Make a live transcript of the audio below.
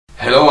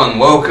Hello and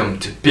welcome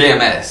to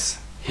PMS.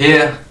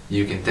 Here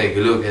you can take a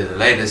look at the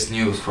latest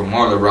news from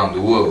all around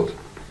the world.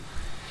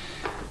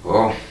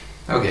 Well,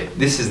 okay,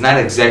 this is not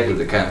exactly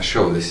the kind of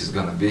show this is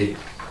gonna be.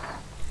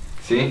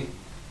 See?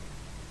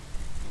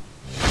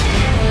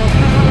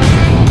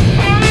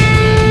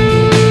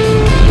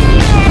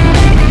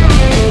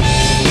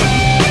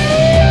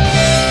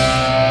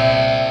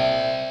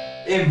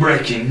 In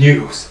breaking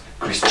news,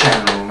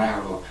 Cristiano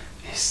Ronaldo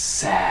is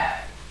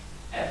sad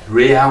at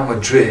Real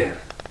Madrid.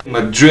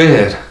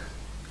 Madrid,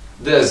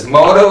 there's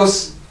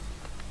mottos.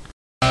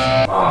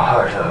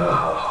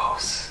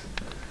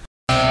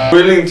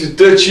 Willing to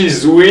touch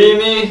his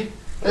weenie.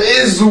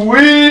 His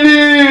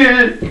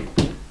weenie!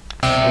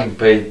 And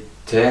pay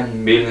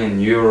 10 million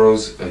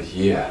euros a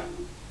year.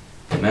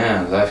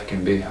 Man, life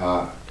can be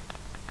hard.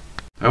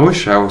 I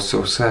wish I was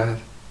so sad.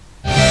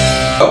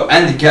 Oh,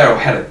 Andy Carroll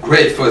had a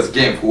great first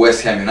game for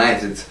West Ham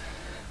United.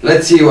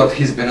 Let's see what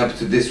he's been up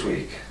to this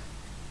week.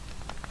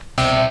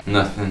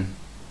 Nothing.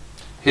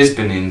 He's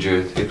been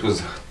injured. It was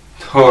a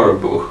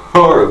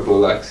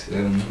horrible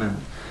accident, man.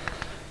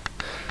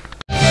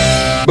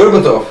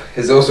 Berbatov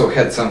has also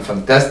had some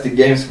fantastic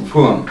games for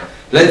Fulham.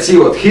 Let's see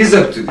what he's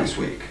up to this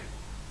week.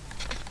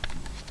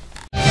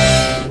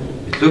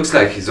 It looks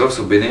like he's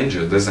also been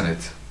injured, doesn't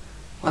it?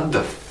 What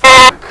the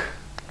fuck?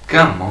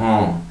 Come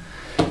on.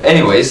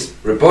 Anyways,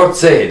 reports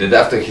say that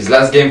after his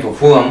last game for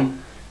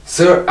Fulham,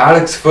 Sir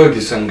Alex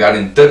Ferguson got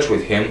in touch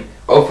with him,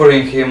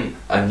 offering him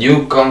a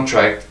new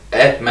contract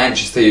at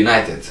Manchester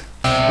United.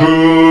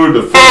 Who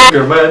the fuck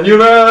are Man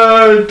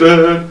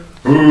United?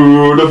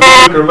 Who the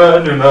fuck are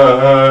Man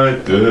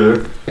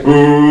United?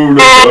 Who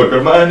the fuck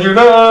are Man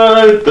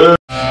United?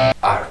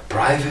 Our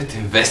private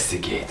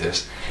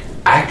investigators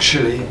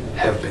actually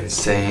have been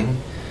saying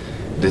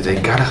that they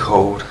got a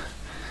hold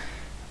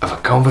of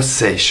a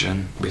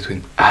conversation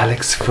between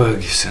Alex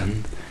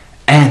Ferguson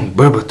and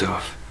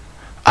Berbatov.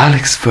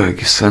 Alex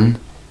Ferguson,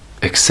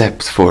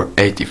 except for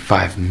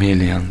 £85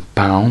 million,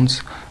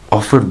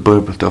 offered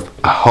Berbatov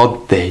a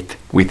hot date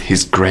with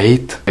his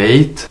great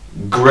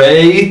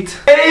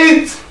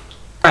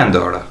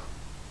granddaughter.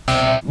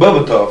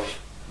 Berbatov,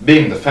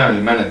 being the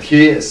family man that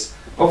he is,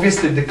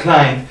 obviously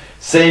declined,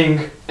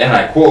 saying, and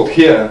I quote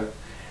here,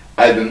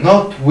 "I do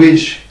not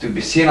wish to be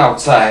seen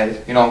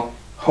outside,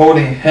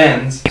 holding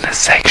hands in a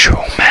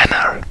sexual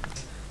manner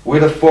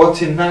with a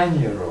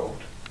 49-year-old.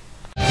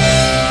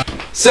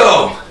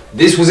 So,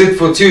 this was it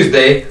for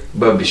Tuesday,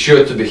 but be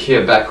sure to be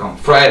here back on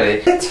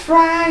Friday. It's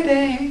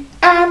Friday,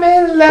 I'm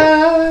in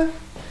love.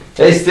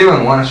 Hey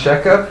Steven, wanna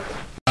check up?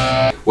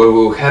 Where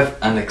we'll have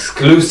an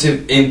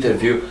exclusive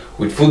interview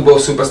with football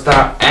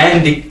superstar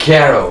Andy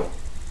Carroll.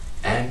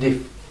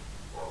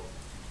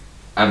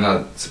 I'm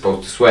not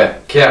supposed to swear,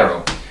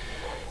 Carroll.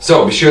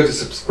 So be sure to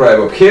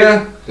subscribe up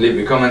here, leave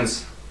your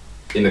comments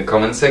in the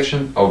comment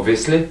section,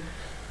 obviously,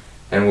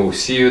 and we'll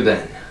see you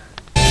then.